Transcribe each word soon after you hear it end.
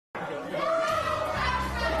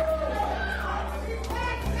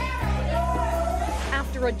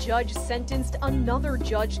After a judge sentenced another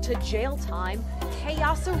judge to jail time,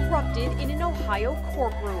 chaos erupted in an Ohio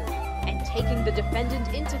courtroom. And taking the defendant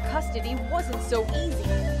into custody wasn't so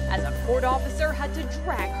easy, as a court officer had to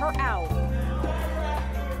drag her out.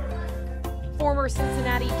 Former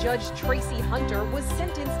Cincinnati Judge Tracy Hunter was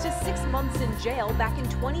sentenced to 6 months in jail back in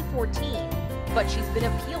 2014, but she's been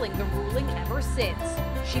appealing the ruling ever since.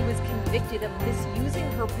 She was convicted of misusing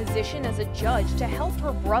her position as a judge to help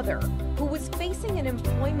her brother, who was facing an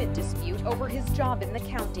employment dispute over his job in the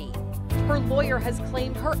county. Her lawyer has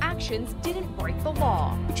claimed her actions didn't break the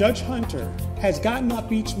law. Judge Hunter has gotten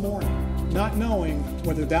up each morning not knowing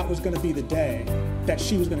whether that was going to be the day that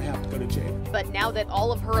she was going to have to go to jail. But now that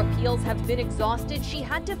all of her appeals have been exhausted, she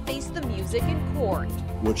had to face the music in court.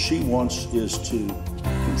 What she wants is to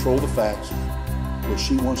control the facts. What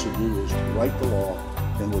she wants to do is write the law,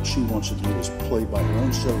 and what she wants to do is play by her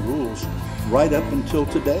own set of rules right up until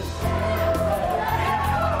today.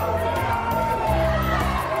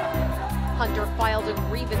 Hunter filed a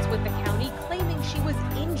grievance with the county claiming she was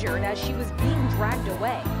injured as she was being dragged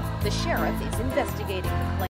away. The sheriff is investigating the claim.